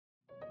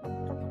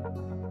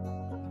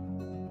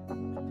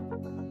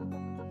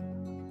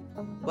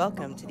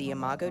Welcome to the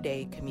Imago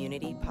Dei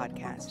Community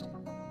Podcast.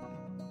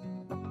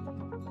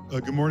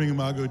 Good morning,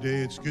 Imago Dei.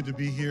 It's good to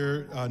be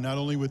here, not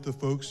only with the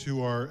folks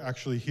who are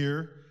actually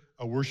here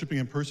worshiping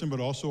in person, but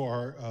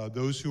also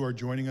those who are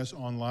joining us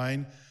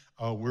online.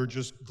 We're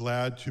just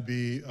glad to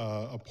be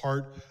a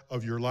part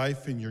of your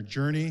life and your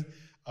journey,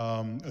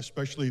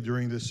 especially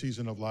during this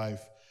season of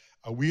life.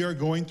 We are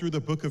going through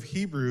the book of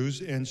Hebrews,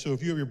 and so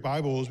if you have your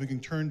Bibles, we can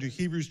turn to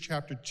Hebrews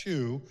chapter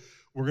 2.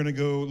 We're going to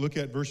go look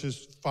at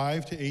verses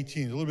 5 to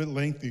 18. It's a little bit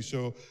lengthy,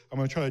 so I'm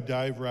going to try to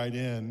dive right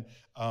in.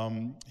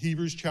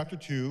 Hebrews chapter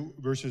 2,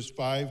 verses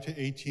 5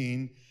 to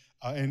 18.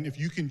 And if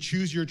you can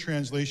choose your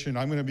translation,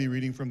 I'm going to be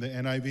reading from the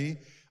NIV.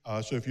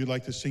 So if you'd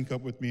like to sync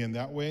up with me in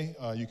that way,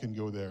 you can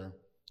go there.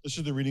 This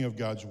is the reading of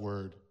God's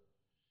word.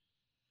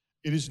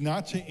 It is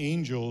not to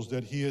angels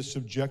that he has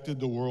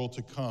subjected the world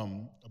to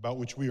come, about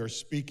which we are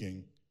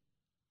speaking.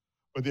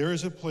 But there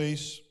is a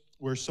place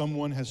where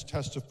someone has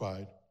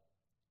testified.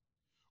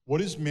 What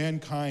is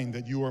mankind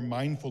that you are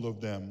mindful of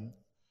them,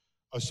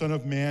 a son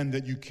of man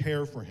that you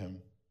care for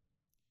him?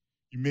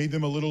 You made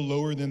them a little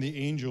lower than the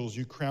angels.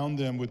 You crowned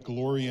them with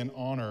glory and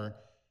honor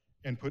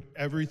and put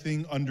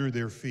everything under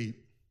their feet.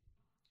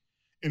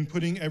 In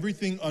putting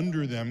everything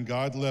under them,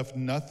 God left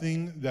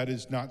nothing that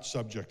is not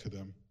subject to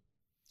them.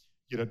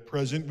 Yet at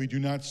present, we do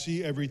not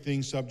see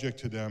everything subject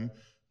to them,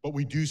 but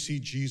we do see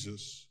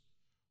Jesus,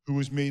 who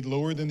was made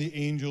lower than the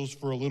angels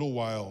for a little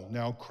while,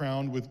 now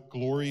crowned with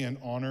glory and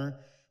honor,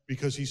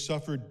 because he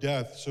suffered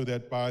death so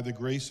that by the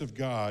grace of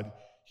God,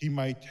 he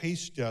might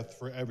taste death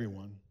for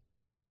everyone.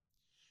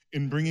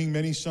 In bringing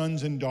many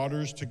sons and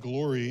daughters to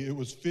glory, it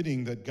was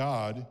fitting that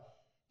God,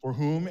 for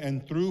whom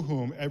and through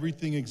whom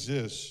everything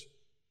exists,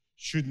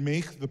 should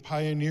make the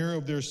pioneer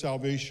of their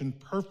salvation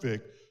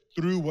perfect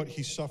through what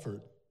he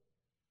suffered.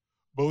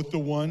 Both the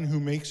one who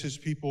makes his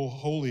people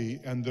holy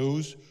and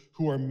those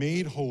who are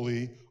made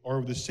holy are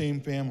of the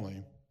same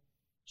family.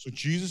 So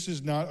Jesus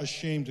is not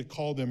ashamed to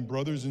call them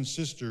brothers and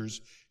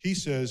sisters. He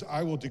says,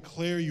 I will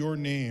declare your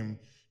name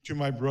to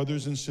my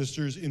brothers and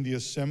sisters in the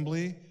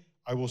assembly.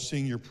 I will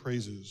sing your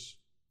praises.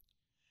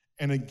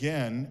 And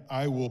again,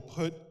 I will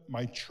put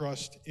my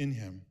trust in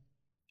him.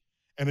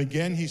 And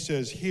again, he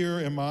says, here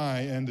am I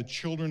and the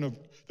children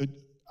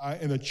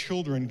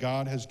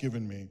God has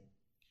given me.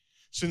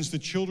 Since the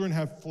children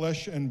have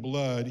flesh and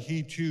blood,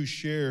 he too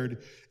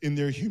shared in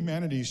their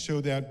humanity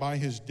so that by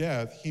his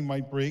death he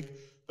might break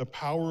the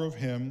power of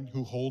him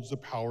who holds the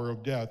power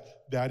of death,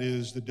 that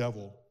is the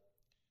devil,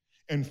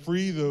 and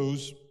free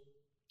those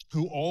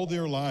who all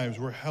their lives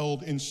were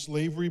held in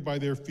slavery by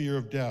their fear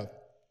of death.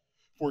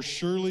 For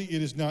surely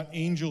it is not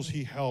angels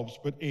he helps,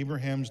 but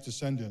Abraham's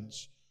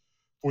descendants.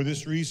 For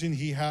this reason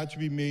he had to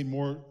be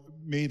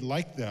made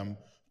like them,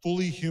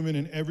 fully human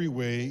in every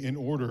way, in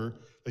order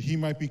that he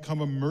might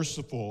become a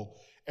merciful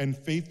and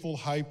faithful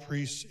high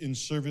priest in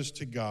service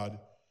to God,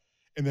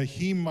 and that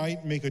he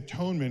might make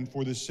atonement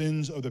for the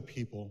sins of the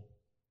people.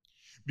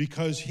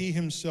 Because he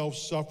himself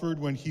suffered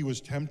when he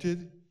was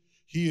tempted,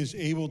 he is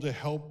able to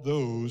help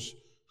those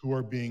who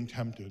are being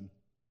tempted.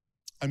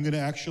 I'm going to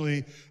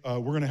actually, we're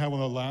going to have on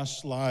the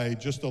last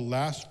slide just the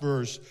last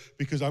verse,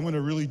 because I'm going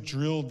to really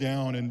drill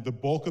down, and the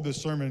bulk of the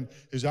sermon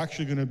is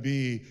actually going to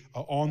be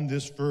on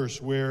this verse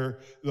where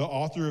the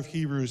author of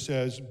Hebrews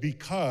says,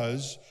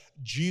 because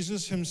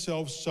Jesus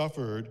himself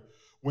suffered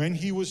when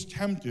he was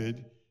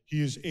tempted,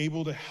 he is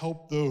able to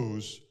help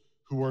those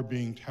who are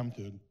being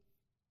tempted.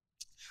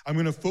 I'm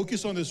going to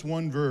focus on this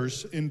one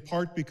verse in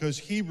part because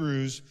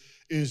Hebrews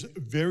is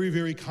very,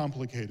 very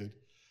complicated.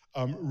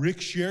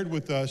 Rick shared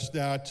with us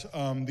that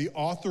the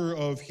author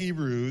of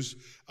Hebrews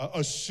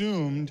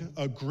assumed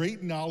a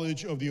great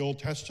knowledge of the Old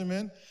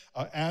Testament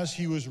as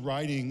he was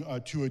writing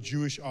to a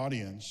Jewish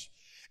audience.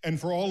 And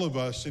for all of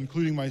us,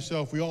 including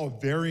myself, we all have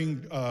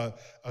varying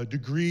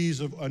degrees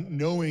of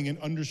knowing and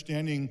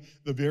understanding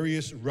the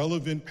various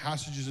relevant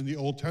passages in the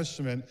Old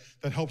Testament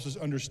that helps us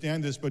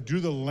understand this. But due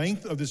to the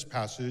length of this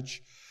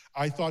passage,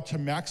 I thought to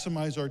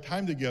maximize our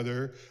time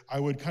together, I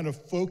would kind of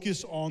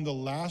focus on the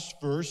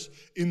last verse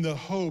in the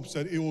hopes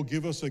that it will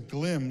give us a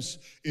glimpse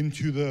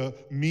into the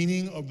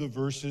meaning of the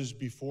verses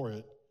before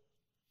it.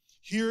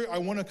 Here, I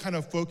want to kind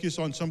of focus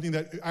on something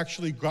that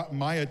actually got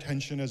my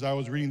attention as I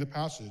was reading the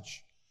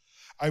passage.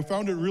 I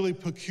found it really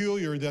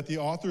peculiar that the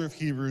author of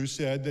Hebrews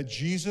said that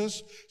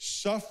Jesus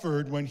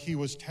suffered when he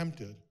was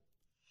tempted.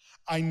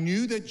 I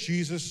knew that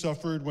Jesus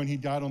suffered when he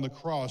died on the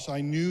cross.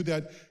 I knew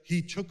that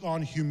he took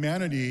on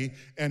humanity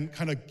and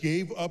kind of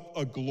gave up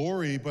a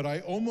glory, but I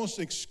almost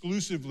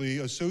exclusively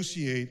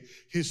associate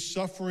his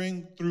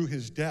suffering through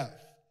his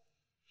death.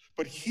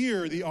 But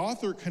here, the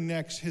author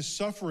connects his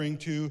suffering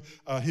to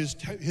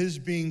his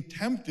being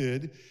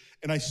tempted.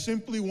 And I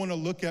simply want to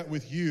look at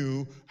with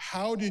you,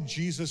 how did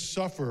Jesus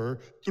suffer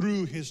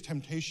through his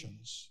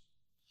temptations?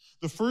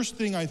 The first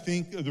thing I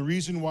think the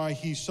reason why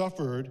he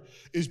suffered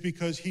is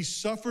because he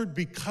suffered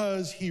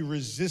because he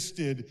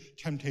resisted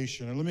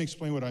temptation. And let me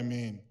explain what I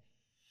mean.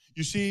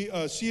 You see,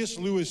 C.S.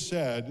 Lewis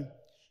said,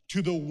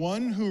 to the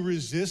one who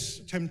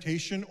resists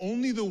temptation,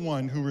 only the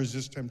one who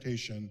resists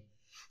temptation,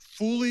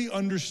 fully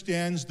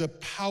understands the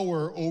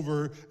power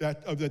over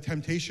that of the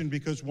temptation,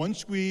 because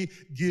once we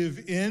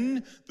give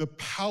in, the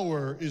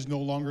power is no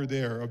longer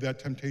there of that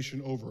temptation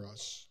over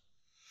us.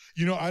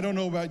 I don't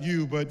know about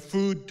you, but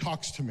food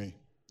talks to me.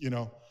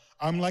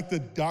 I'm like the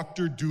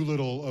Dr.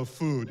 Doolittle of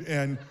food.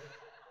 And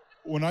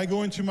when I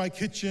go into my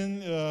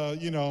kitchen,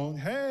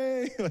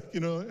 hey,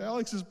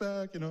 Alex is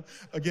back,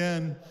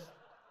 again.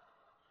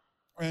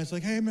 And it's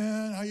like, hey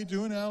man, how you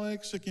doing,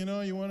 Alex? Like,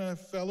 you want to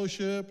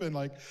fellowship and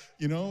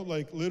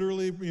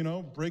literally,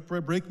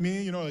 break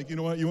me, you know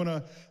what, you want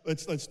to,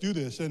 let's do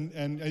this.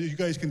 And as you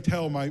guys can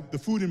tell, the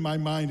food in my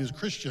mind is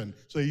Christian.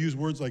 So I use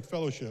words like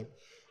fellowship.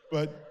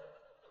 But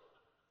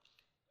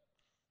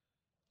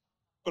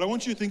I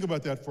want you to think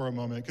about that for a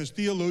moment, because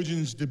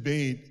theologians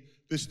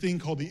debate this thing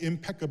called the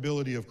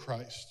impeccability of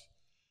Christ.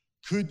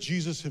 Could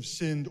Jesus have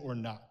sinned or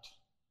not?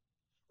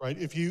 Right?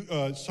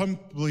 Some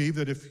believe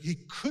that if he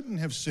couldn't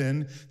have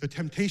sinned, the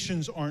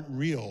temptations aren't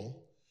real.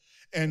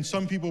 And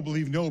some people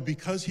believe, no,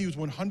 because he was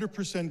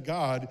 100%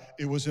 God,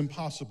 it was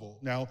impossible.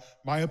 Now,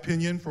 my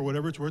opinion, for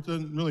whatever it's worth,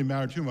 doesn't really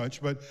matter too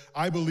much, but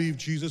I believe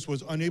Jesus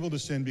was unable to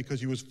sin because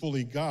he was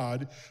fully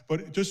God.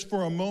 But just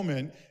for a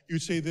moment,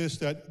 you'd say this,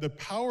 that the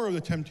power of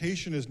the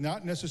temptation is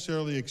not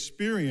necessarily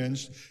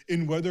experienced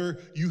in whether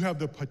you have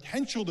the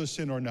potential to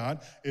sin or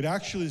not. It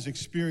actually is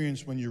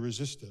experienced when you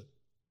resist it.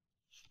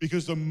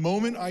 Because the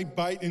moment I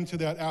bite into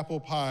that apple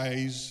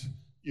pies,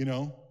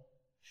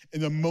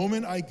 and the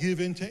moment I give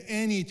into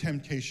any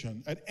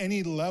temptation at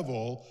any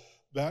level,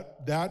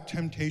 that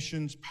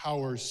temptation's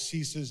power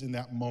ceases in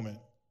that moment.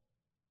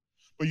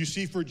 But you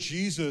see, for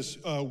Jesus,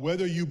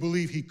 whether you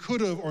believe he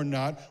could have or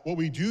not, what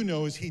we do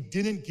know is he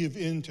didn't give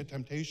in to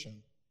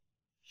temptation.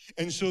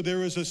 And so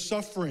there is a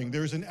suffering,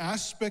 there's an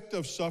aspect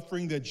of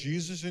suffering that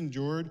Jesus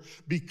endured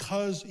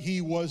because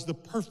he was the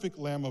perfect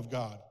Lamb of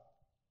God.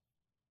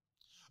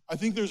 I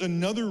think there's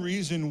another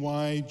reason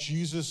why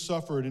Jesus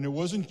suffered, and it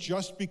wasn't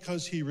just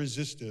because he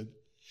resisted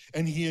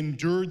and he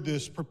endured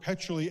this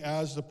perpetually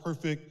as the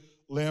perfect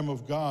Lamb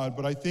of God,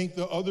 but I think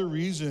the other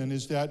reason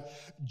is that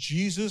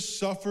Jesus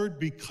suffered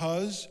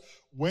because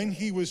when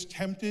he was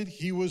tempted,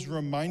 he was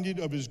reminded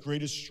of his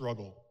greatest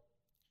struggle.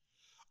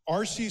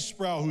 R.C.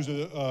 Sproul, who's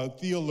a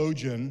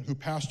theologian who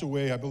passed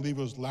away, I believe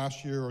it was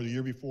last year or the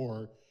year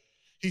before,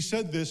 he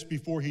said this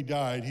before he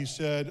died. He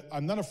said,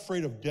 "I'm not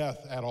afraid of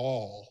death at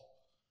all,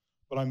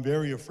 but I'm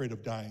very afraid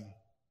of dying."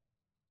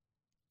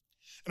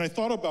 And I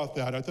thought about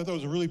that. I thought that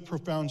was a really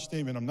profound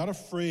statement. I'm not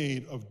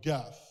afraid of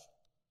death,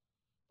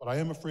 but I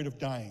am afraid of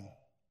dying.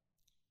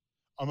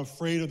 I'm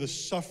afraid of the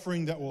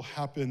suffering that will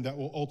happen that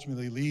will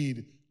ultimately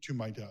lead to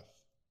my death.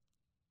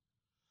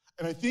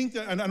 And I think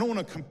that, and I don't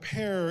want to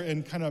compare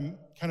and kind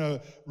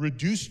of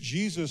reduce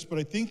Jesus, but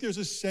I think there's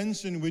a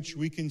sense in which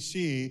we can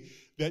see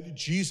that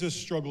Jesus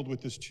struggled with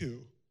this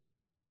too.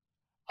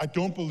 I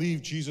don't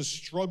believe Jesus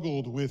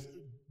struggled with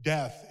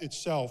death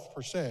itself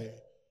per se,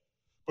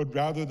 but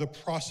rather the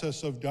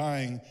process of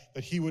dying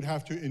that he would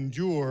have to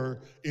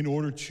endure in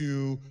order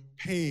to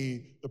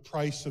pay the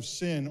price of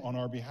sin on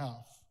our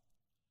behalf.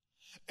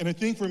 And I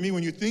think for me,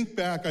 when you think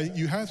back,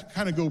 you have to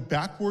kind of go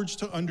backwards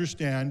to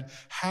understand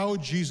how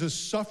Jesus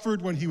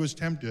suffered when he was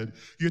tempted.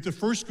 You have to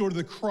first go to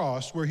the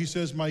cross where he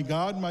says, my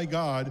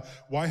God,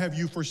 why have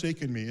you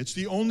forsaken me?" It's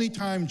the only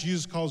time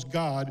Jesus calls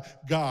God,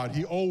 God.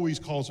 He always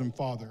calls him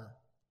Father.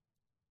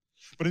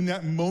 But in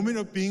that moment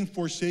of being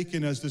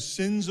forsaken, as the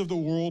sins of the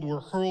world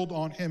were hurled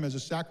on him as a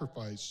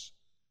sacrifice,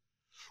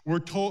 we're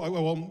told,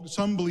 well,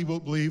 some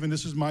believe, and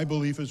this is my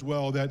belief as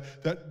well,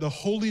 that the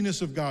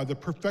holiness of God, the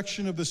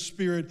perfection of the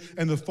Spirit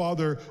and the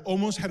Father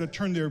almost had to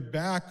turn their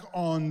back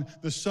on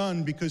the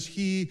Son because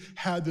he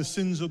had the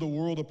sins of the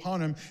world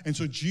upon him. And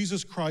so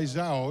Jesus cries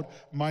out,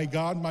 my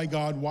God,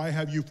 why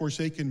have you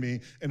forsaken me?"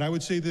 And I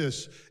would say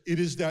this,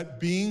 it is that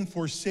being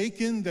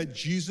forsaken that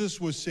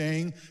Jesus was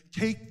saying,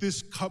 "Take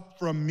this cup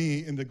from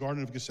me," in the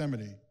Garden of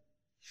Gethsemane.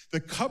 The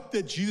cup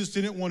that Jesus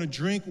didn't want to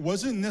drink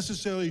wasn't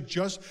necessarily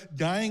just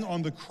dying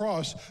on the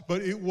cross,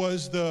 but it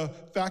was the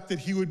fact that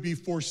he would be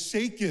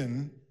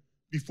forsaken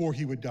before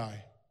he would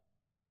die.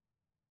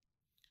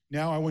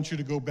 Now I want you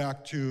to go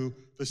back to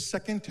the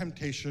second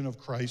temptation of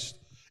Christ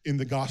in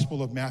the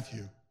Gospel of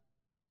Matthew,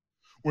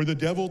 where the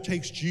devil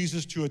takes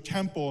Jesus to a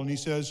temple and he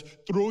says,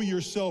 "Throw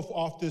yourself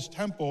off this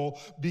temple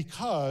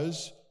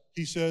because,"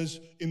 he says,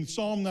 in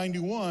Psalm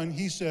 91,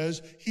 he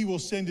says, "He will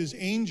send his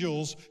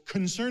angels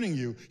concerning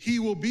you." He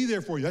will be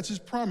there for you. That's his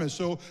promise.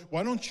 So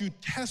why don't you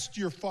test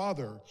your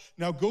Father?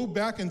 Now go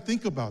back and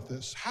think about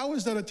this. How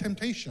is that a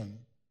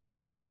temptation?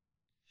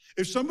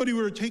 If somebody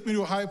were to take me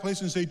to a high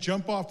place and say,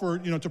 jump off, or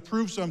to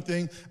prove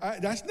something,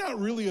 that's not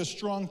really a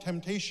strong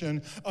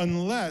temptation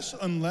unless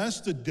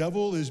the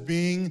devil is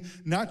being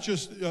not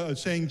just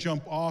saying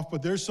jump off,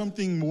 but there's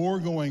something more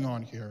going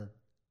on here.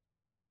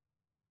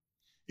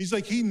 He's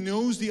like, he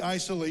knows the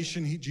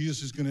isolation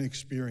Jesus is going to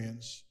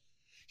experience.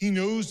 He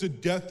knows the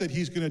death that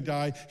he's going to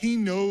die. He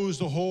knows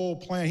the whole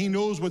plan. He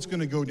knows what's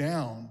going to go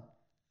down.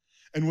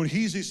 And what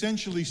he's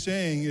essentially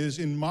saying is,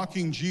 in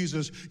mocking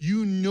Jesus,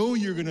 you know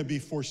you're going to be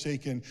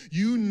forsaken.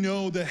 You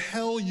know the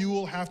hell you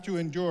will have to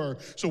endure.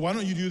 So why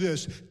don't you do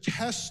this?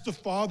 Test the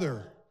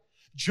Father.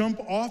 Jump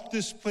off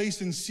this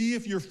place and see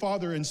if your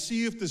Father and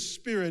see if the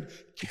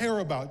Spirit care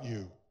about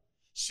you.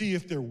 See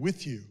if they're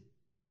with you.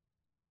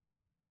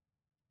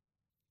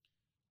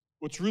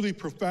 What's really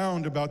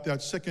profound about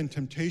that second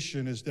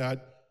temptation is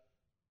that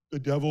the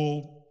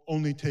devil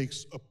only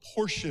takes a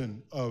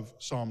portion of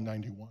Psalm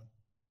 91.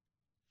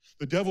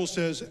 The devil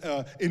says,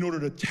 in order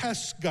to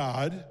test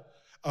God,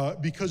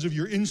 because of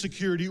your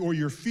insecurity or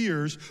your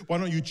fears, why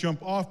don't you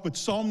jump off? But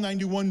Psalm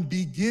 91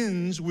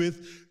 begins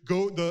with,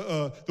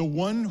 the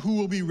one who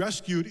will be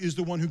rescued is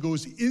the one who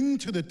goes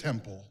into the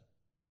temple,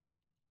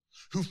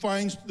 who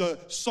finds the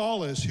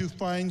solace, who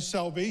finds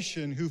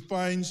salvation, who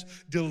finds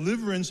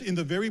deliverance in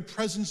the very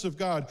presence of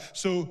God.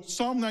 So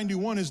Psalm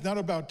 91 is not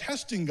about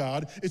testing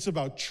God, it's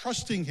about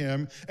trusting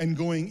him and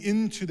going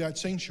into that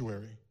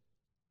sanctuary.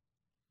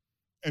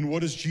 And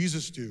what does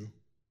Jesus do?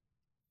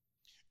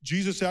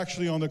 Jesus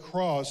actually on the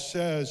cross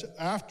says,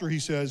 after he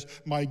says,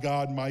 my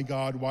God,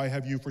 why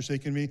have you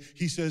forsaken me?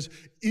 He says,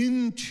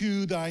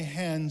 into thy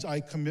hands I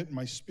commit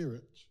my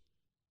spirit.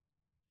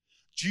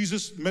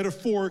 Jesus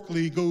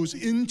metaphorically goes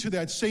into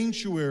that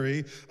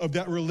sanctuary of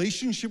that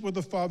relationship with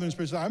the Father and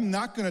Spirit. I'm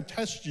not going to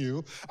test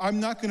you. I'm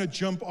not going to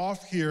jump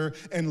off here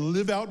and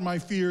live out my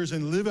fears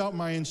and live out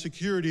my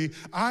insecurity.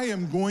 I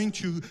am going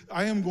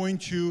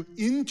to,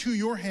 into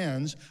your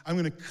hands, I'm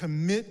going to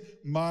commit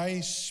my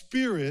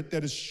spirit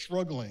that is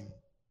struggling.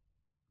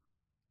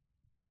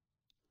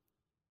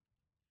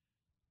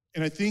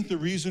 And I think the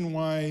reason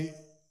why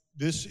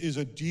this is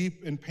a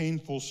deep and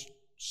painful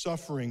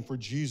suffering for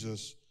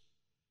Jesus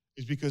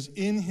is because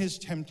in his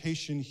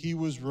temptation, he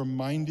was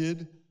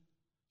reminded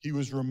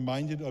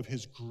of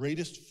his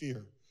greatest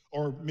fear,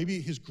 or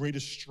maybe his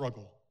greatest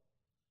struggle,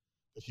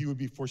 that he would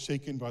be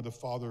forsaken by the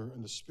Father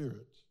and the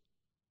Spirit.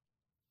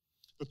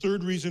 The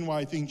third reason why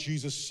I think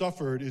Jesus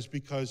suffered is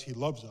because he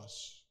loves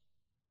us.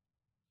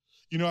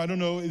 You know, I don't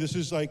know, this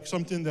is like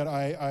something that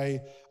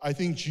I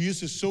think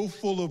Jesus is so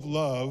full of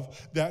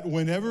love that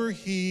whenever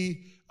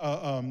he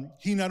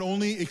not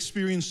only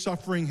experienced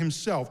suffering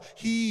himself,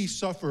 he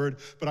suffered,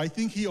 but I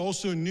think he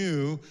also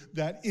knew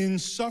that in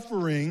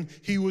suffering,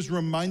 he was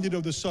reminded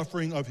of the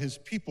suffering of his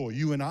people,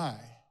 you and I.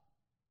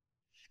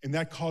 And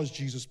that caused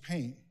Jesus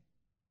pain.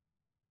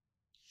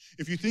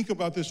 If you think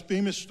about this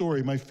famous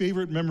story, my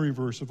favorite memory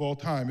verse of all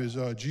time is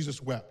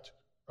Jesus wept,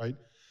 right?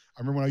 I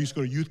remember when I used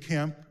to go to youth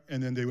camp,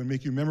 and then they would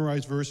make you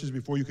memorize verses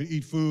before you could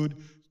eat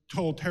food.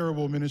 Total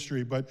terrible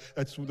ministry, but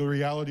that's the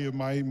reality of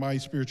my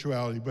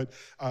spirituality. But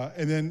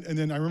and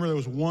then I remember there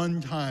was one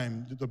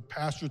time that the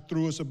pastor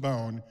threw us a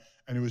bone,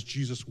 and it was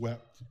Jesus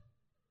wept.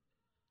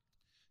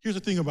 Here's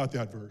the thing about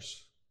that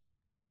verse.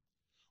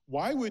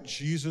 Why would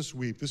Jesus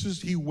weep?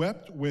 He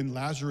wept when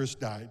Lazarus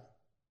died.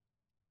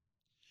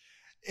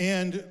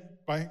 And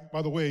by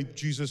the way,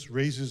 Jesus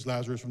raises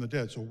Lazarus from the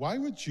dead. So why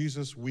would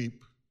Jesus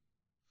weep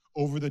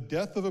over the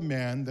death of a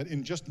man that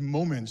in just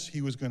moments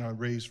he was going to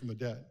raise from the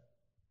dead?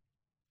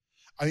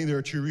 I think there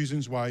are two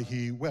reasons why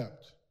he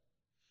wept.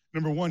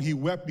 Number one, he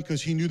wept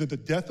because he knew that the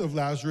death of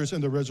Lazarus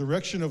and the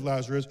resurrection of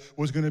Lazarus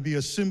was going to be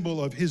a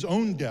symbol of his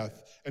own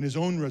death and his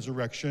own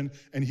resurrection,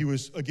 and he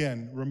was,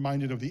 again,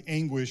 reminded of the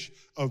anguish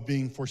of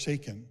being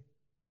forsaken.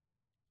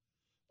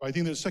 But I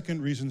think the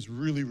second reason is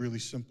really, really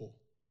simple,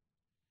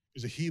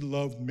 is that he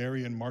loved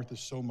Mary and Martha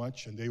so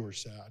much, and they were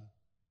sad.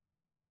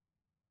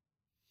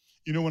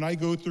 You know, when I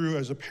go through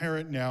as a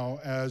parent now,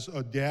 as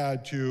a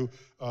dad to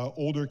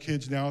older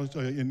kids now,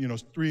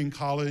 3 in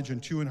college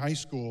and 2 in high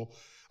school,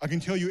 I can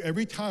tell you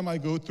every time I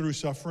go through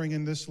suffering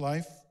in this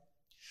life,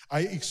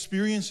 I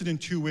experience it in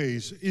 2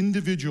 ways.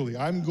 Individually,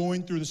 I'm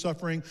going through the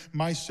suffering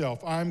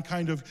myself. I'm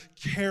kind of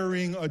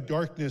carrying a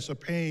darkness, a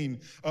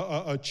pain,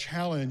 a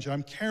challenge.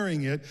 I'm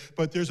carrying it,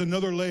 but there's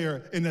another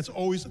layer, and that's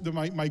always,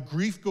 my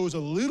grief goes a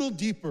little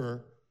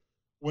deeper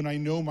when I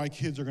know my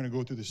kids are going to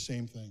go through the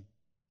same thing.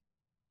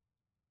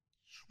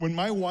 When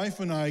my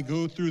wife and I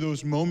go through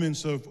those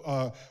moments of,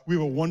 we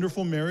have a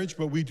wonderful marriage,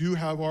 but we do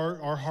have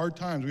our hard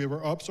times. We have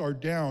our ups, our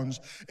downs,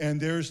 and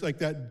there's like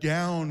that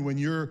down when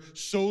you're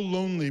so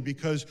lonely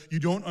because you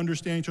don't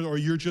understand each other, or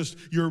you're just,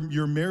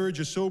 your marriage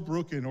is so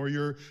broken, or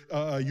you're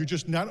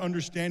just not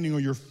understanding,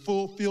 or you're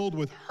filled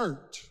with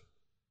hurt.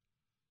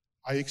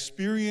 I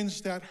experience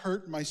that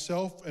hurt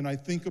myself, and I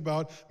think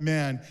about,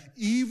 man,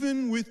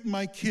 even with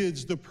my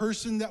kids, the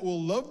person that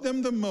will love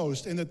them the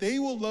most and that they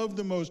will love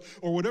the most,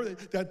 or whatever,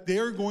 that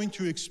they're going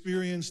to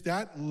experience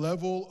that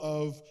level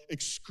of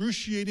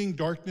excruciating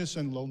darkness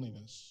and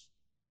loneliness.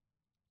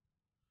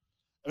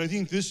 And I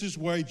think this is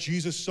why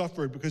Jesus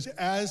suffered, because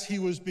as he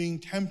was being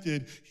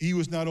tempted, he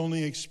was not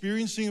only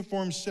experiencing it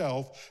for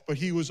himself, but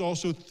he was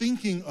also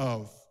thinking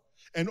of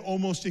and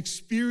almost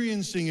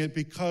experiencing it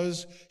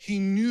because he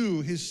knew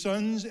his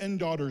sons and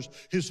daughters,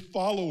 his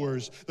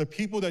followers, the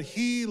people that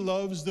he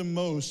loves the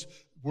most,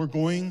 were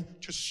going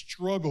to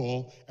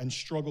struggle and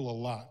struggle a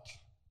lot.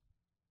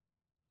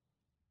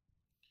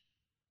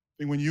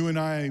 And when you and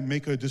I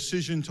make a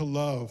decision to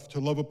love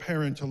a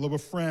parent, to love a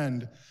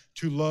friend,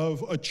 to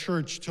love a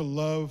church, to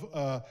love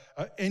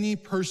any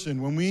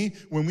person, when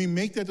we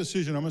make that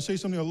decision, I'm going to say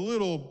something a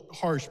little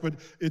harsh, but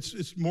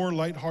it's more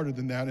lighthearted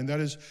than that, and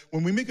that is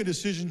when we make a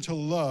decision to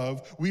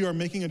love, we are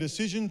making a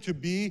decision to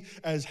be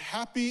as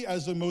happy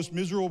as the most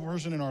miserable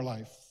person in our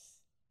life.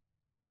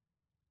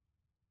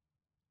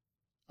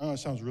 Oh, it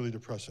sounds really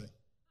depressing.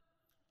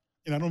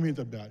 And I don't mean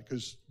that bad,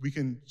 because we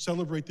can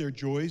celebrate their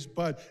joys,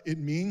 but it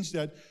means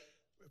that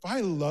if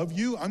I love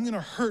you, I'm going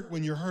to hurt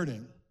when you're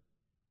hurting.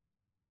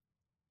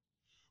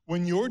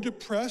 When you're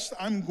depressed,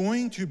 I'm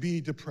going to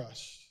be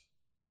depressed.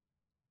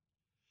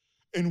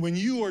 And when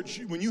you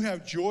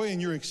have joy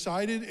and you're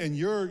excited and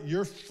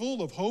you're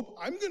full of hope,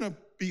 I'm going to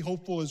be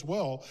hopeful as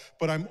well,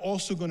 but I'm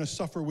also going to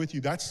suffer with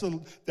you. That's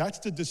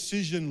the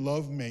decision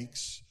love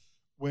makes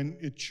when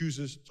it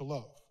chooses to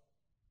love.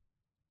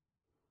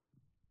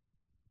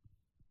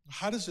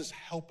 How does this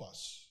help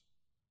us?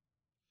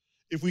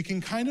 If we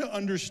can kind of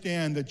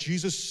understand that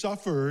Jesus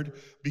suffered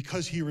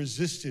because he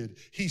resisted,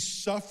 he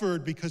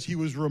suffered because he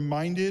was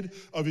reminded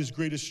of his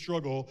greatest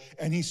struggle,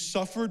 and he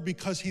suffered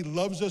because he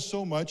loves us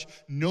so much,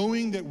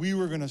 knowing that we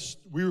were going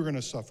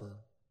to suffer.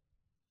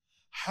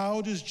 How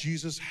does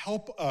Jesus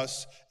help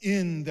us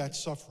in that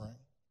suffering?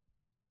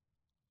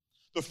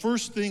 The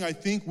first thing I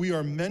think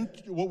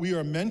what we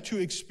are meant to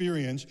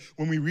experience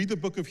when we read the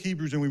book of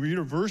Hebrews and we read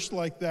a verse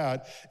like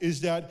that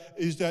is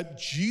that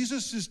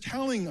Jesus is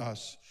telling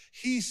us,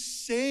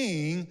 he's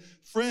saying,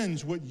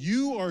 friends, what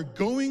you are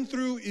going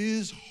through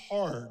is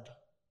hard.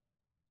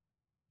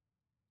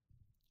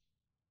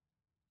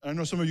 I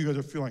know some of you guys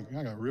are feeling,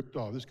 I got ripped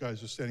off. This guy's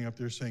just standing up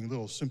there saying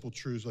little simple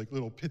truths, like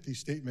little pithy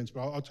statements,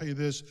 but I'll tell you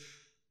this.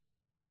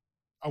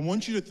 I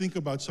want you to think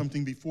about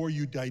something before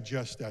you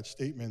digest that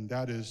statement.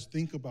 That is,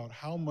 think about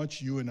how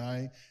much you and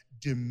I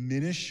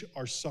diminish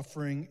our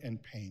suffering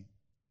and pain.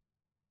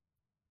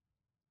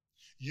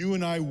 You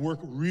and I work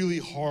really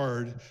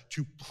hard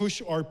to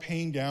push our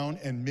pain down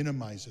and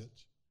minimize it.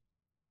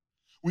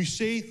 We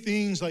say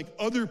things like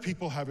other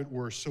people have it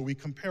worse, so we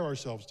compare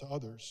ourselves to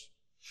others.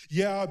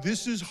 Yeah,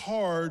 this is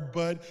hard,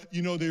 but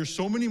there's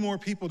so many more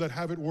people that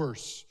have it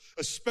worse,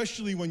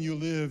 especially when you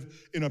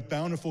live in a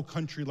bountiful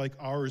country like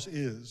ours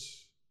is.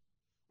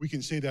 We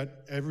can say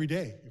that every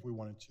day if we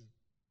wanted to.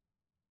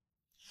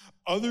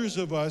 Others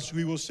of us,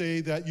 we will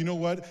say that,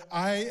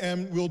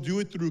 we'll do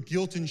it through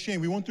guilt and shame.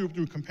 We won't do it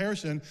through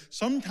comparison.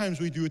 Sometimes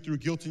we do it through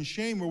guilt and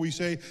shame where we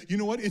say,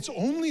 it's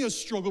only a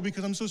struggle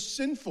because I'm so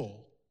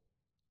sinful.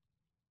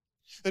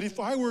 That if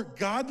I were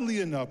godly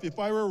enough, if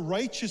I were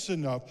righteous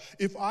enough,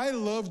 if I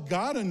loved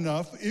God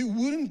enough, it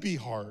wouldn't be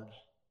hard.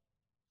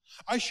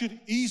 I should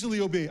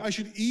easily obey. I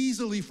should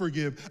easily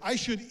forgive. I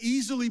should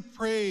easily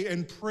pray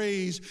and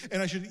praise,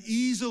 and I should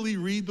easily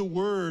read the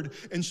word.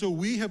 And so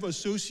we have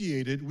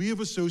associated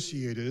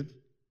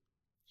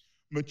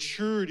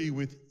maturity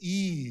with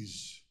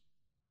ease.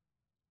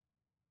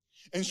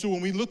 And so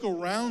when we look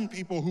around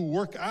people who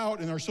work out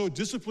and are so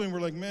disciplined,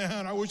 we're like,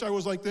 man, I wish I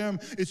was like them.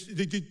 It's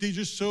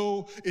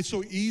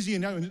so easy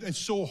and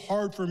so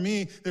hard for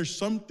me. There's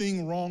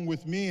something wrong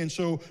with me. And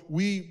so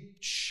we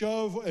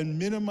shove and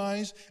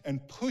minimize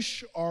and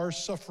push our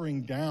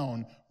suffering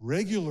down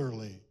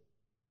regularly.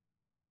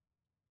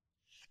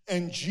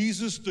 And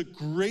Jesus, the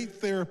great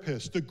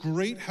therapist, the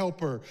great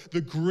helper,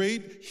 the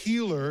great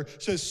healer,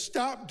 says,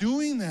 stop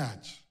doing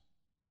that.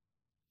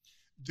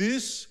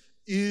 This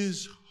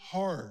is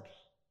hard.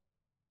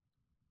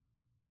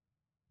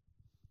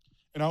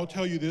 And I'll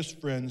tell you this,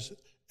 friends,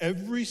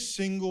 every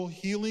single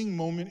healing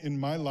moment in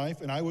my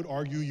life, and I would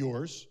argue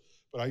yours,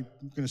 but I'm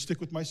going to stick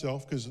with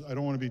myself because I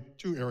don't want to be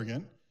too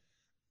arrogant,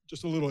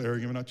 just a little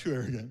arrogant, but not too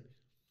arrogant.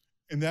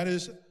 And that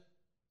is,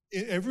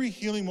 in every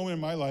healing moment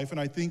in my life, and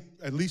I think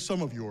at least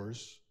some of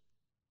yours,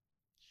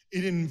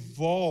 it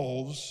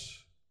involves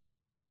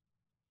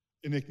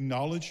an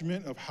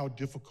acknowledgement of how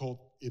difficult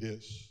it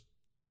is.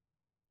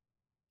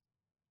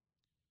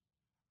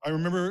 I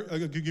remember, I'll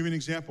give you an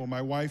example.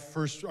 My wife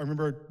first, I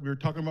remember we were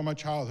talking about my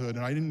childhood,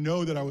 and I didn't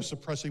know that I was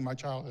suppressing my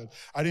childhood.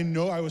 I didn't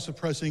know I was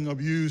suppressing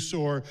abuse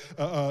or,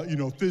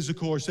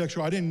 physical or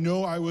sexual. I didn't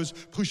know I was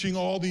pushing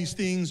all these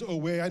things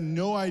away. I had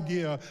no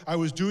idea I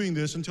was doing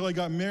this until I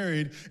got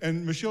married.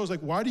 And Michelle was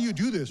like, why do you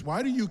do this?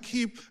 Why do you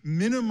keep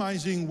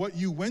minimizing what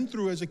you went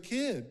through as a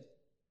kid?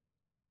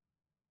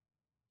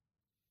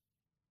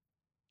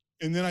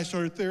 And then I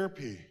started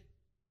therapy.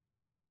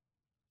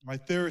 My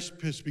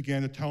therapist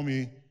began to tell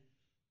me,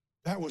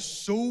 that was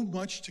so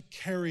much to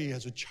carry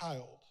as a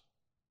child.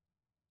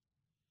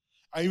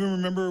 I even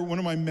remember one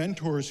of my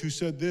mentors who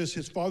said this.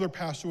 His father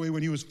passed away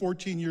when he was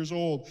 14 years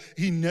old.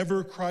 He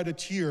never cried a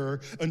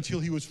tear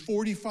until he was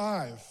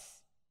 45,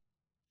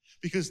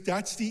 because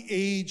that's the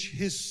age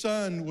his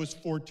son was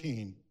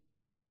 14.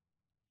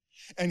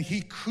 And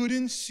he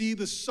couldn't see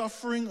the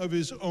suffering of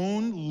his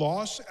own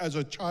loss as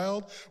a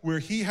child, where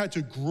he had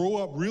to grow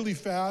up really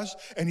fast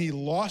and he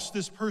lost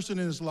this person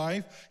in his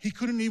life. He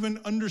couldn't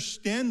even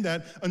understand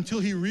that until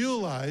he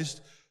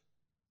realized,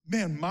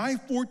 Man, my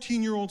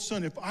 14-year-old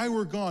son, if I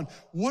were gone,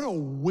 what a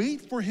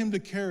weight for him to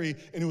carry.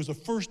 And it was the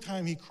first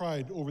time he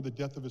cried over the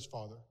death of his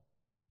father.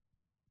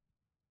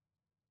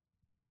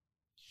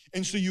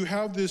 And so you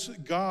have this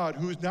God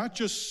who not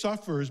just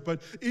suffers,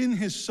 but in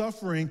his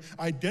suffering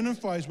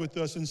identifies with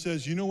us and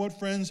says, you know what,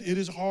 friends, it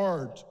is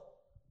hard.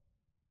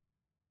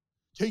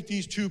 Take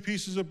these 2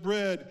 pieces of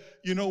bread.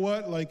 You know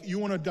what? Like, you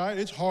want to die?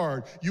 It's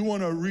hard. You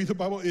want to read the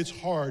Bible? It's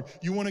hard.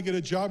 You want to get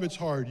a job? It's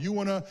hard. You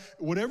want to,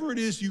 whatever it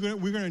is we're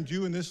going to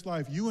do in this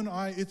life, you and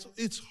I,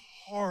 it's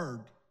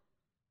hard.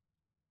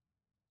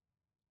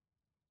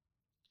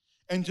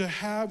 And to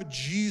have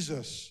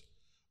Jesus,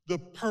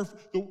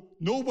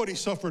 nobody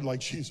suffered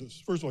like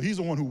Jesus. First of all, he's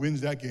the one who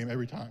wins that game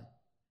every time.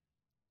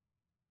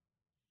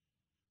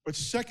 But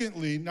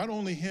secondly, not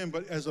only him,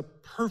 but as a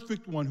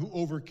perfect one who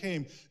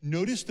overcame.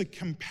 Notice the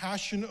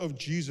compassion of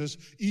Jesus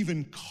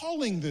even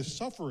calling this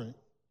suffering.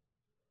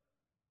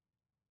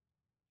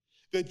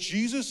 That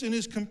Jesus in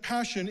his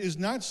compassion is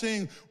not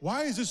saying,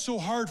 why is this so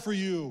hard for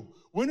you?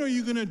 When are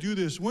you going to do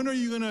this? When are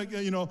you going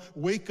to,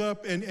 wake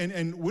up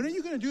and when are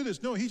you going to do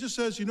this? No, he just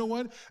says, you know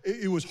what?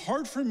 It was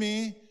hard for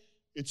me.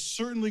 It's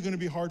certainly going to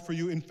be hard for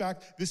you. In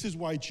fact, this is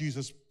why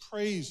Jesus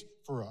prays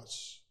for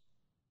us.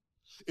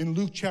 In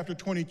Luke chapter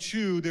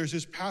 22, there's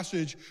this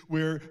passage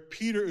where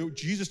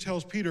Jesus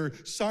tells Peter,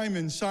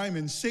 Simon,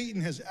 Simon,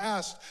 Satan has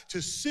asked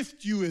to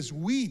sift you as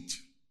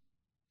wheat.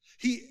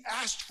 He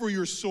asked for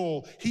your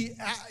soul. He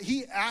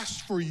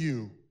asked for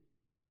you.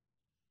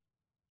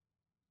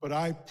 But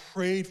I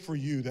prayed for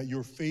you that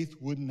your faith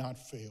would not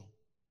fail.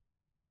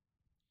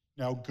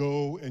 Now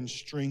go and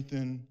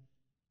strengthen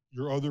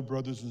your other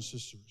brothers and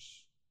sisters.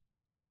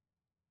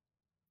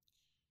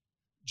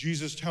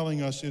 Jesus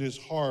telling us it is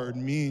hard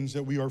means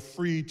that we are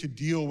free to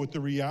deal with the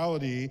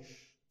reality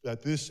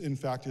that this, in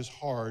fact, is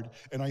hard.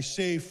 And I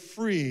say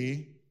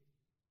free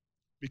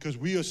because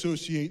we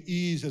associate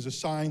ease as a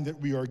sign that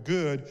we are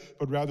good,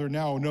 but rather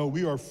no,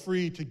 we are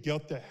free to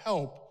get the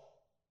help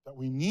that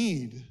we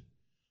need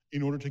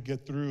in order to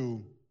get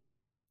through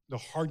the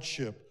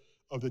hardship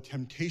of the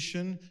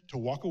temptation to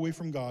walk away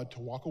from God, to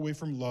walk away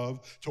from love,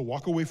 to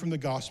walk away from the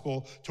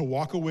gospel, to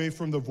walk away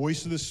from the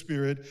voice of the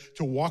Spirit,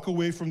 to walk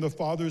away from the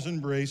Father's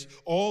embrace.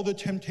 All the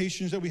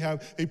temptations that we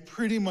have, they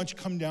pretty much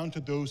come down to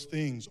those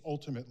things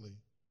ultimately.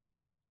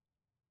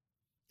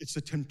 It's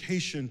the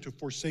temptation to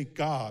forsake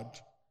God,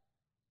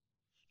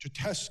 to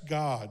test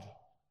God,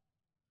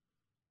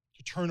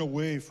 to turn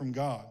away from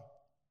God.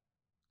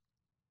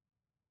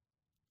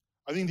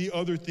 I think the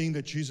other thing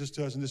that Jesus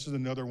does, and this is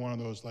another one of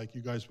those, like,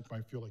 you guys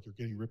might feel like you're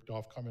getting ripped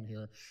off coming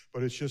here,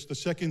 but it's just the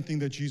second thing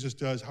that Jesus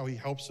does, how he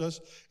helps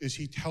us, is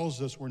he tells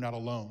us we're not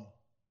alone.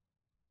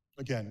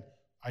 Again,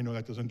 I know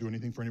that doesn't do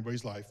anything for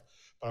anybody's life,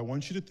 but I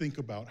want you to think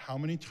about how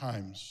many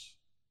times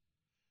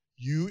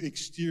you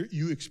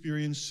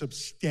experience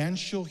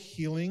substantial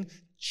healing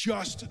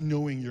just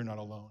knowing you're not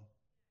alone.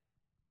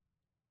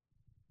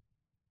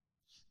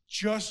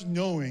 Just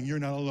knowing you're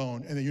not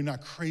alone and that you're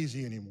not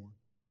crazy anymore.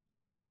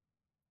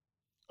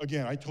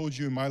 Again, I told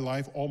you in my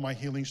life, all my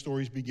healing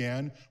stories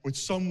began with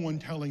someone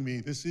telling me,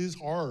 this is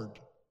hard,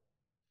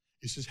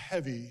 this is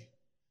heavy,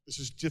 this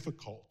is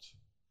difficult.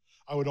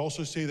 I would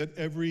also say that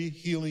every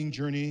healing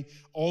journey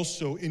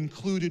also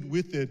included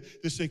with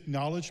it this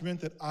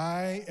acknowledgement that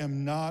I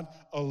am not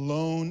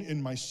alone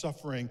in my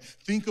suffering.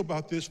 Think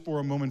about this for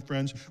a moment,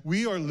 friends.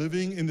 We are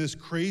living in this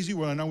crazy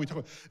world. Now we talk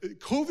about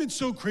COVID's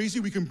so crazy,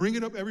 we can bring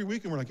it up every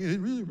week, and we're like, it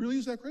really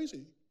is that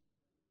crazy?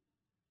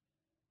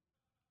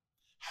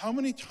 How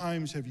many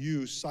times have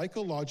you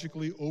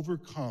psychologically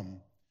overcome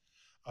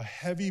a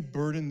heavy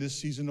burden this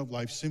season of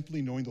life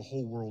simply knowing the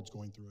whole world's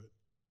going through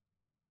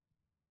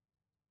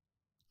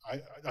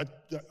it?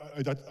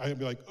 I'd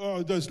be like,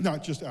 oh, that's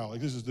not just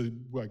Alex. This is the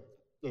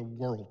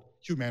world,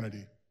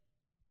 humanity.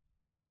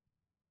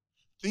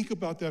 Think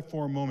about that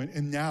for a moment.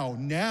 And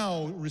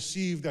now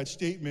receive that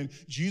statement.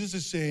 Jesus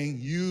is saying,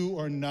 you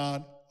are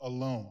not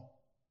alone.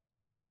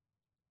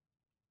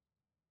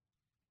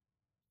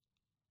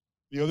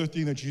 The other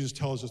thing that Jesus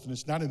tells us, and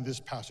it's not in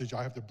this passage,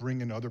 I have to bring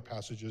in other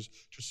passages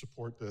to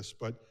support this,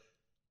 but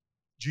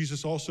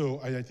Jesus also,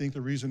 I think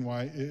the reason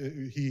why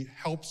he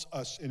helps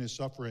us in his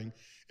suffering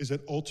is that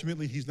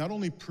ultimately he's not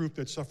only proof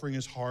that suffering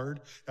is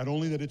hard, not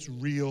only that it's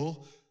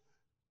real,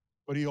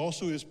 but he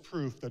also is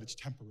proof that it's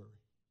temporary.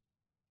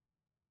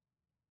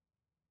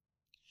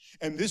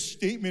 And this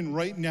statement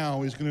right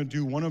now is going to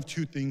do one of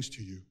two things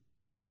to you,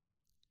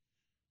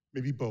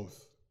 maybe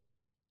both.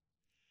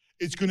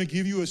 It's going to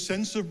give you a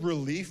sense of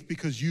relief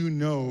because you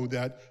know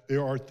that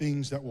there are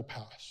things that will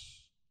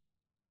pass.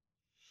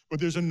 But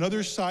there's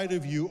another side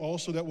of you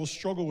also that will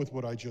struggle with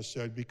what I just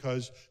said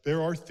because there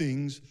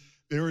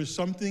is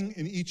something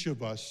in each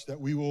of us that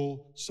we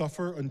will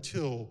suffer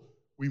until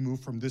we move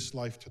from this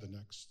life to the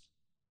next.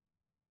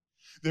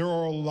 There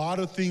are a lot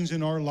of things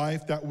in our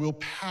life that will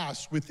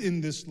pass within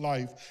this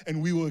life,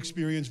 and we will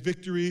experience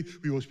victory,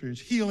 we will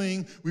experience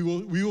healing, we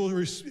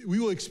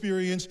will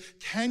experience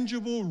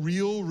tangible,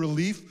 real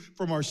relief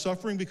from our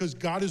suffering because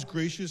God is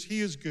gracious, He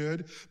is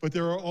good, but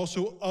there are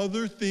also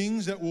other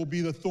things that will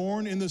be the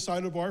thorn in the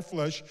side of our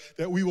flesh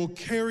that we will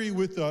carry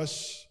with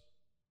us,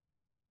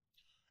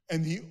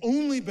 and the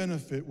only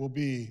benefit will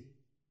be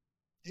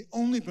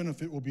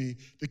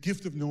the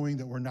gift of knowing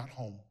that we're not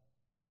home.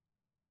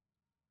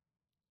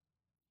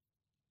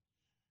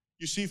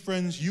 You see,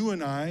 friends, you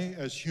and I,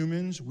 as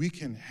humans, we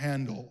can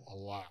handle a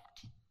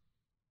lot.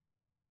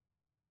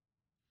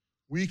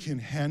 We can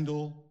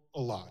handle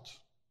a lot.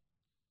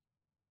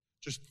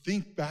 Just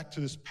think back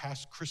to this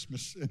past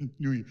Christmas and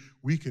New Year.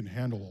 We can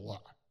handle a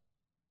lot.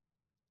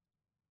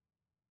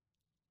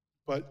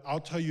 But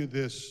I'll tell you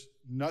this,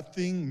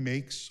 nothing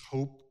makes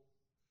hope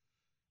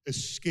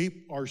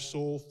escape our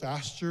soul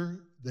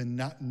faster than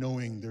not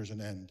knowing there's an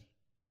end.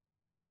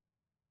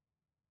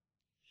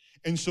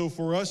 And so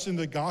for us in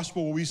the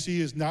gospel, what we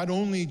see is not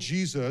only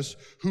Jesus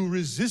who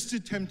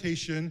resisted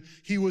temptation,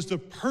 he was the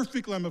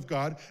perfect Lamb of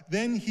God,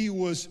 then he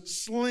was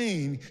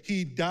slain.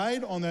 He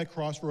died on that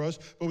cross for us,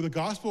 but the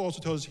gospel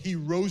also tells us he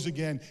rose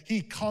again.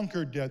 He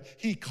conquered death.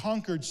 He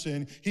conquered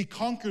sin. He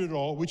conquered it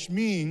all, which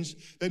means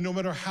that no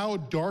matter how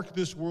dark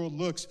this world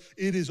looks,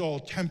 it is all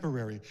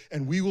temporary.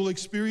 And we will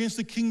experience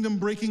the kingdom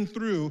breaking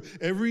through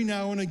every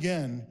now and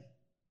again.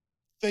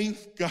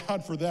 Thank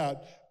God for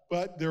that.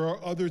 But there are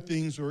other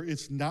things where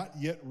it's not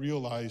yet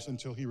realized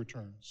until he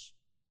returns.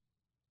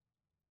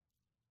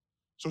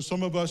 So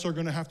some of us are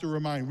going to have to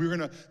remind,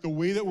 the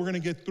way that we're going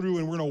to get through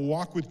and we're going to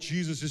walk with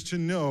Jesus is to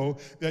know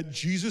that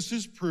Jesus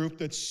is proof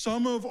that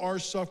some of our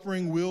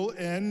suffering will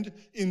end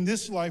in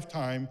this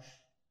lifetime,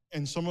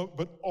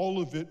 but all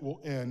of it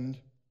will end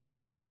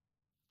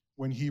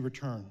when he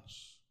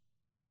returns.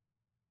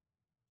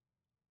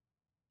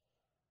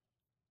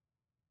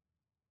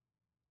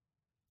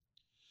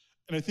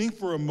 And I think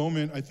for a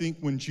moment,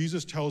 when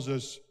Jesus tells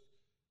us,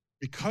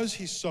 because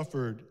he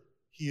suffered,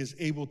 he is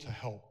able to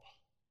help.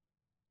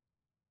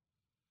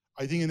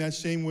 I think in that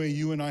same way,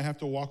 you and I have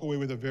to walk away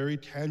with a very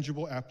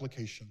tangible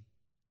application.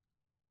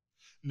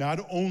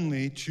 Not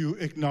only to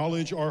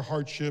acknowledge our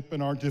hardship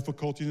and our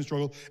difficulties and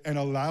struggle and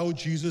allow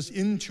Jesus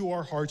into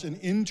our hearts and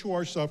into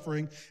our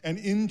suffering and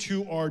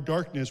into our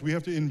darkness. We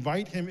have to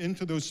invite him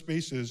into those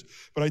spaces.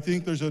 But I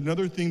think there's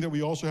another thing that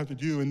we also have to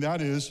do, and that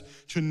is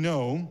to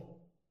know,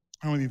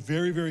 I want to be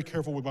very, very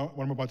careful with what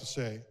I'm about to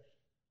say.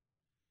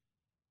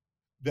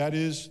 That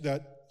is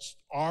that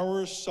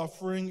our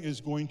suffering is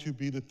going to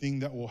be the thing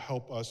that will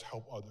help us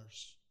help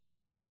others.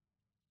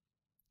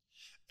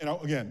 And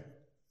again,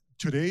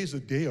 today is a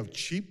day of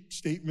cheap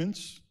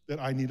statements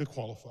that I need to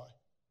qualify.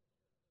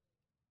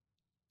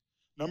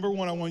 Number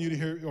one, I want you to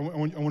hear, I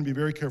want to be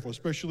very careful,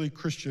 especially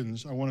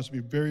Christians. I want us to be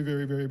very,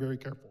 very, very, very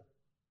careful.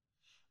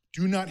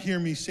 Do not hear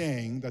me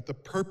saying that the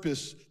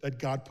purpose that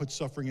God puts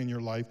suffering in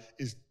your life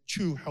is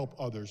to help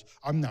others.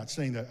 I'm not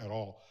saying that at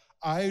all.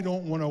 I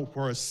don't want to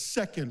for a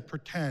second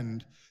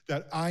pretend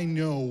that I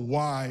know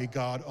why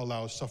God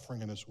allows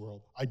suffering in this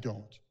world. I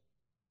don't.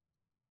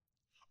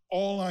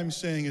 All I'm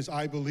saying is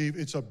I believe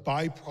it's a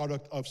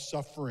byproduct of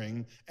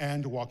suffering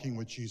and walking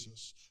with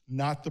Jesus,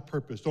 not the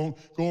purpose. Don't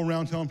go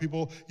around telling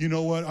people, you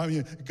know what,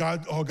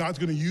 God's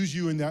going to use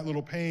you in that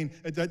little pain.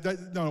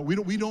 No,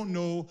 we don't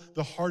know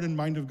the heart and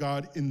mind of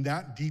God in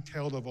that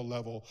detailed of a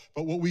level.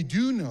 But what we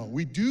do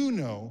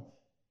know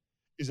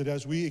is that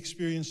as we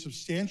experience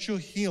substantial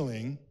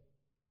healing,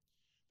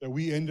 that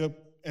we end up,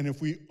 and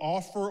if we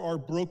offer our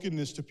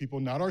brokenness to people,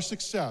 not our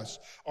success,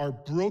 our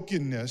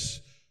brokenness,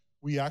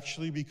 we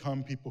actually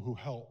become people who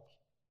help.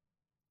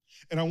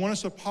 And I want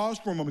us to pause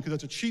for a moment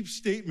because that's a cheap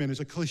statement, it's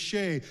a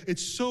cliche,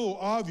 it's so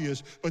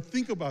obvious, but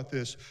think about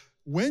this.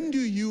 When do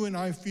you and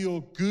I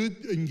feel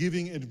good in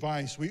giving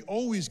advice? We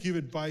always give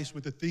advice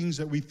with the things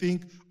that we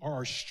think are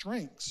our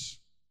strengths.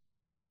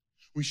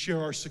 We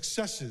share our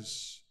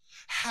successes,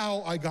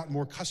 how I got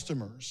more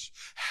customers,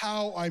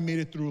 how I made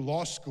it through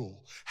law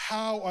school,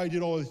 how I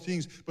did all the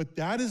things, but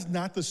that is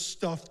not the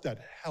stuff that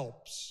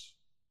helps.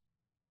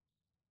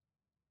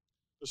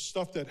 The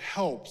stuff that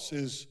helps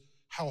is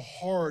how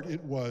hard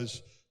it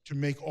was to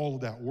make all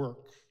of that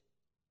work.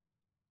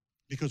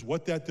 Because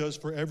what that does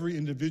for every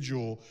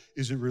individual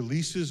is it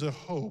releases a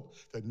hope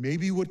that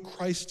maybe what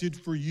Christ did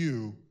for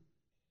you,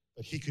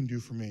 that he can do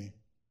for me.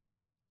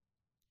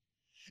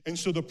 And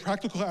so the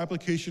practical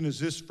application is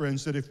this,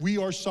 friends, that if we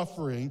are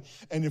suffering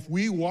and if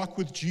we walk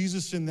with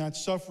Jesus in that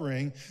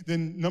suffering,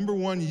 then number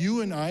one, you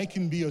and I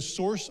can be a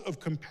source of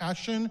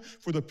compassion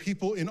for the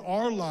people in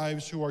our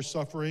lives who are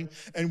suffering.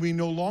 And we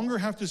no longer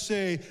have to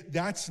say,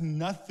 that's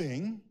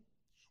nothing.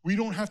 We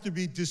don't have to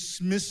be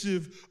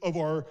dismissive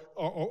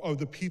of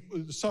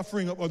the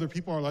suffering of other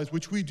people in our lives,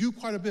 which we do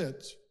quite a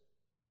bit.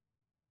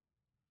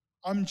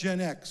 I'm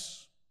Gen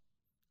X.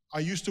 I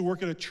used to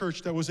work at a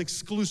church that was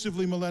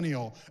exclusively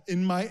millennial.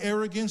 In my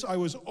arrogance, I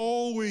was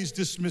always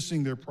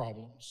dismissing their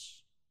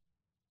problems.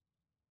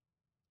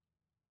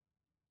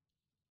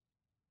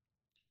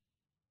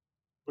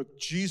 But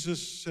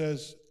Jesus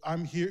says,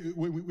 I'm here.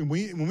 When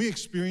we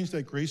experience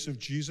that grace of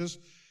Jesus,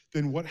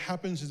 then what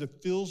happens is it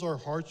fills our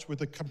hearts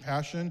with a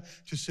compassion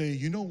to say,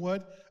 you know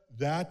what?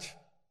 That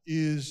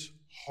is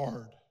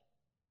hard.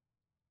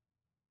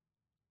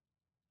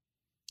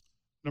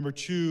 Number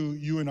two,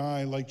 you and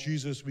I, like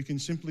Jesus, we can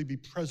simply be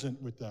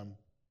present with them.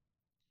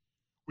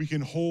 We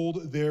can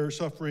hold their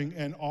suffering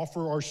and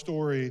offer our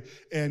story,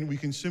 and we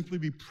can simply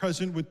be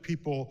present with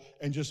people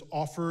and just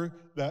offer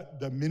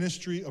the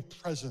ministry of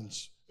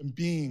presence and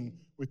being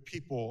with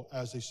people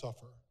as they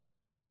suffer.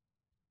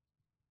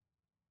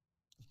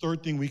 The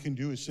third thing we can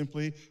do is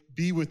simply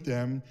be with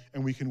them,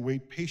 and we can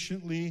wait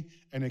patiently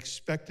and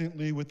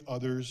expectantly with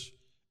others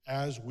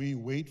as we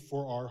wait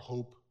for our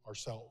hope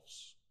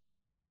ourselves.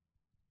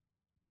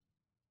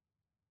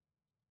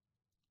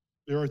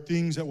 There are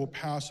things that will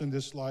pass in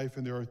this life,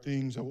 and there are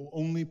things that will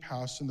only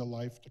pass in the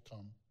life to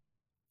come.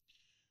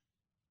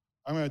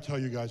 I'm going to tell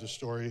you guys a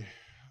story.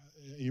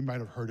 You might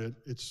have heard it.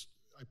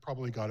 I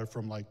probably got it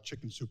from like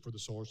Chicken Soup for the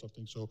Soul or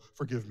something, so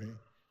forgive me.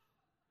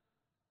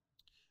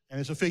 And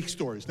it's a fake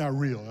story. It's not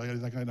real.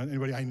 Like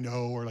anybody I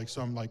know or like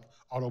some like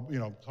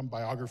some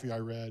biography I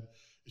read.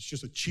 It's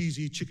just a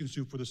cheesy Chicken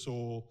Soup for the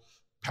Soul,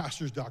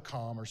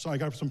 pastors.com or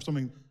something. I got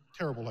something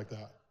terrible like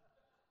that.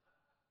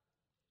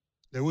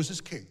 There was this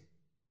king.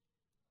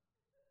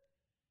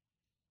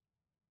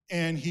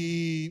 And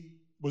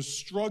he was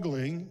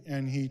struggling,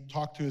 and he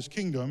talked to his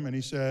kingdom, and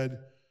he said,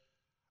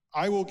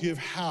 I will give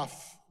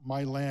half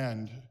my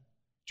land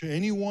to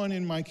anyone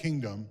in my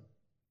kingdom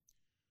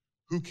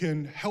who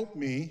can help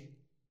me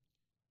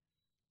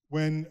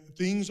when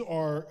things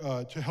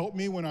are, to help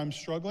me when I'm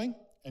struggling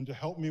and to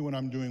help me when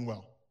I'm doing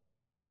well.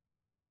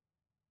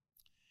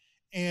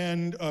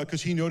 And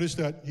because he noticed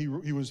that he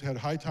had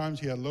high times,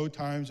 he had low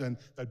times, and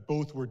that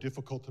both were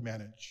difficult to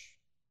manage.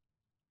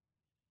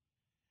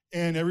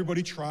 And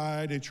everybody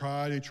tried, they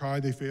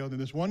failed. And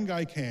this one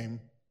guy came,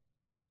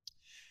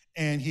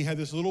 and he had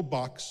this little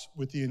box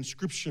with the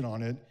inscription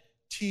on it,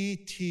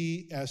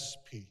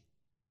 TTSP.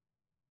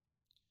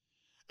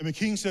 And the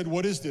king said,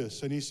 what is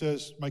this? And he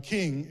says, my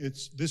king,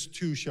 it's this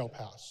too shall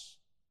pass.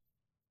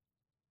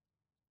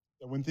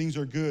 That when things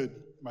are good,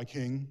 my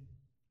king,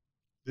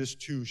 this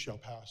too shall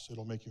pass.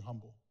 It'll make you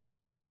humble.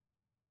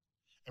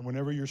 And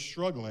whenever you're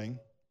struggling,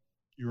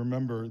 you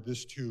remember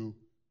this too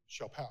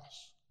shall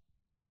pass.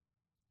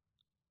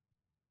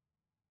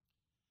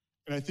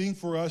 And I think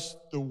for us,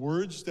 the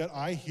words that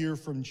I hear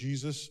from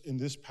Jesus in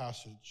this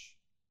passage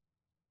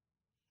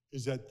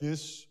is that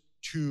this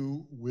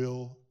too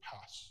will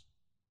pass.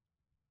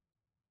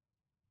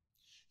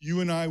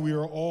 You and I, we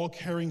are all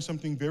carrying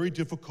something very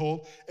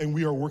difficult, and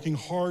we are working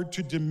hard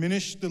to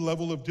diminish the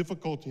level of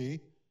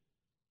difficulty.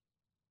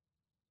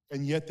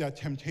 And yet that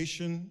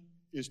temptation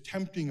is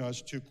tempting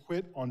us to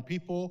quit on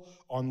people,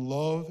 on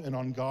love, and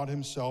on God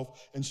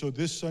himself. And so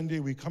this Sunday,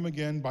 we come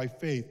again by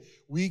faith.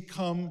 We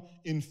come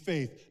in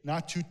faith,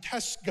 not to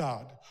test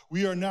God.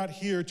 We are not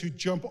here to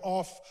jump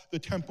off the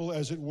temple,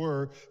 as it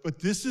were, but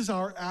this is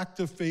our act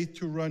of faith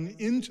to run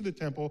into the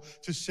temple,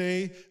 to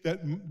say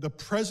that the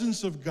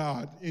presence of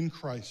God in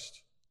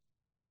Christ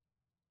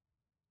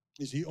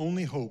is the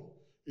only hope,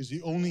 is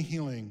the only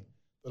healing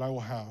that I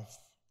will have.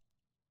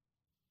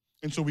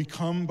 And so we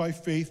come by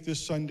faith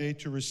this Sunday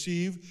to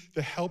receive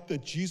the help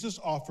that Jesus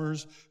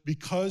offers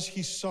because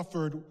he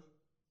suffered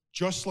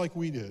just like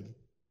we did.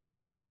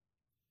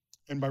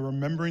 And by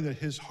remembering that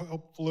his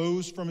help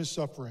flows from his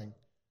suffering.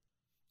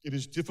 It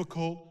is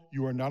difficult,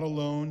 you are not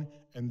alone,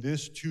 and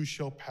this too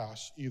shall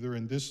pass, either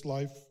in this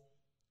life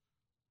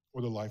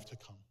or the life to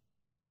come.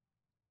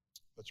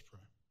 Let's pray.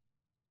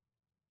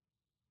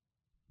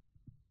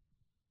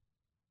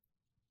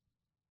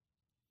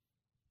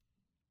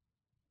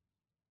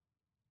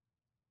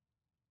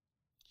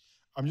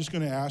 I'm just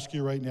going to ask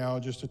you right now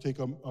just to take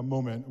a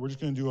moment. We're just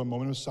going to do a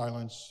moment of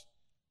silence.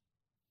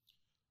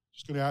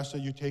 Just going to ask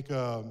that you take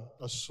a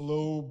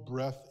slow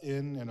breath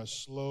in and a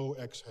slow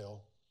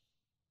exhale.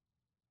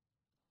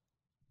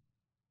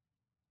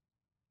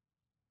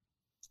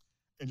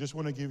 And just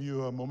want to give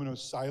you a moment of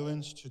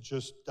silence to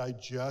just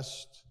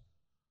digest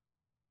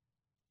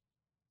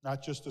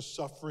not just the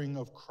suffering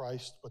of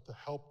Christ, but the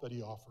help that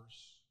he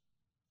offers.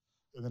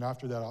 And then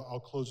after that, I'll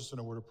close this in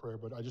a word of prayer,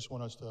 but I just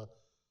want us to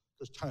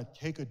just kind of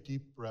take a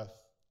deep breath.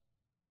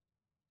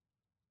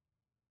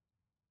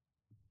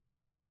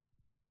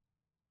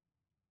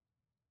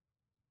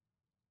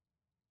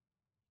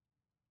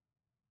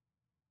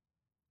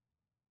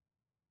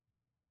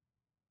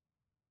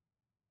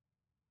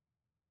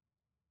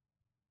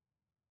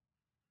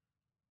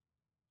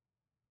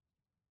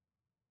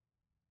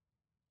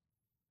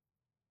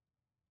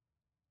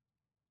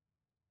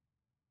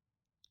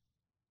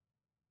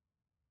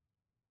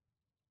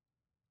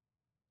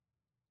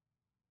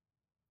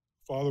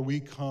 Father, we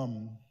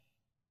come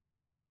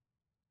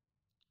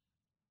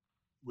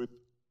with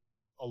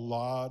a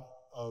lot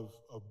of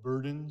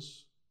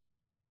burdens,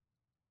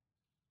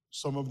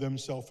 some of them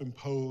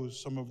self-imposed,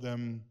 some of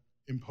them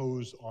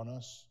imposed on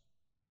us.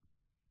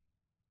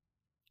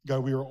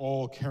 God, we are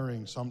all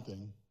carrying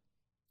something.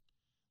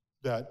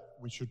 that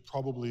we should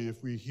probably,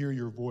 if we hear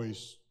your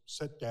voice,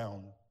 sit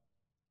down.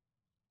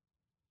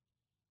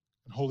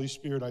 And Holy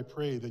Spirit, I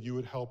pray that you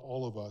would help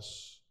all of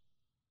us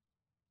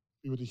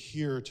be able to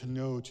hear, to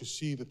know, to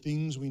see the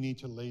things we need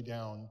to lay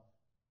down,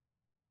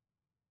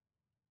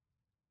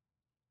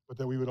 but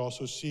that we would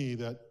also see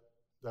that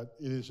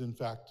it is, in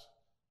fact,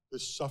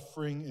 this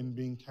suffering and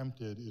being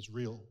tempted is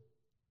real.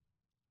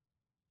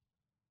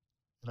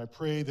 And I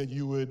pray that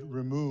you would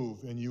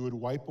remove and you would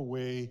wipe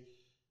away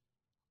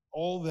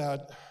all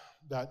that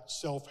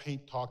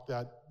self-hate talk,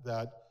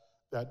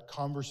 that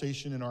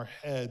conversation in our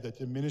head that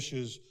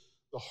diminishes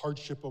the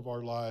hardship of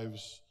our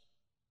lives,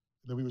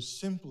 and that we would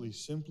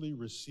simply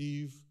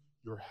receive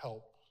your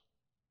help.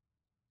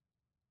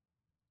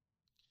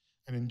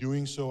 And in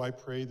doing so, I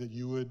pray that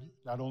you would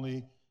not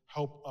only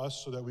help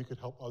us so that we could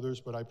help others,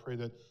 but I pray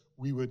that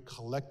we would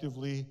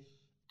collectively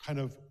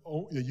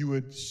that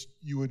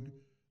you would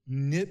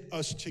knit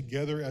us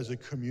together as a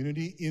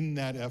community in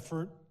that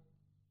effort,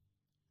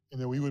 and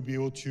that we would be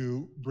able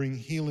to bring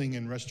healing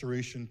and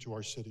restoration to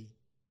our city.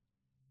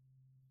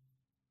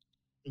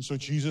 And so,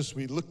 Jesus,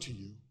 we look to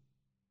you.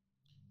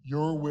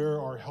 You're where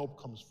our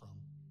help comes from.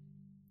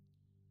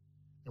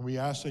 And we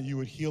ask that you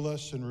would heal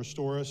us and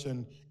restore us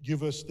and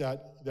give us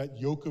that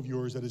yoke of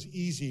yours that is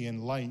easy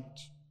and light.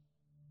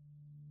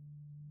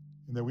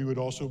 And that we would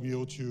also be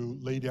able to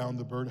lay down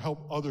the burden,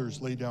 help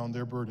others lay down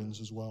their burdens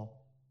as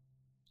well.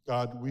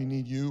 God, we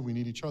need you, we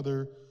need each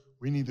other,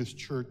 we need this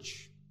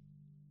church.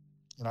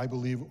 And I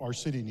believe our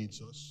city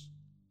needs us.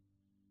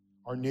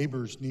 Our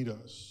neighbors need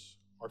us.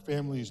 Our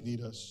families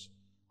need us.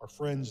 Our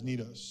friends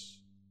need us.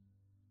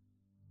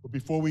 But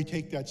before we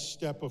take that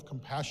step of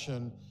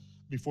compassion,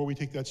 before we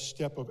take that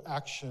step of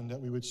action, that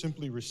we would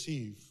simply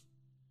receive.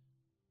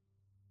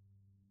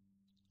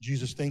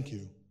 Jesus, thank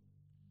you.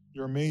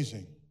 You're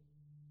amazing.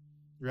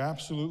 You're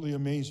absolutely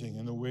amazing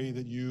in the way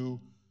that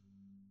you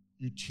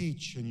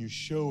teach and you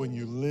show and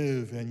you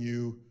live and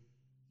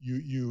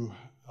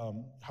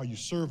how you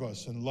serve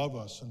us and love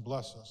us and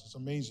bless us. It's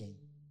amazing.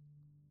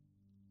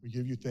 We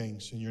give you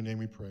thanks. In your name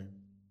we pray.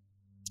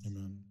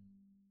 Amen.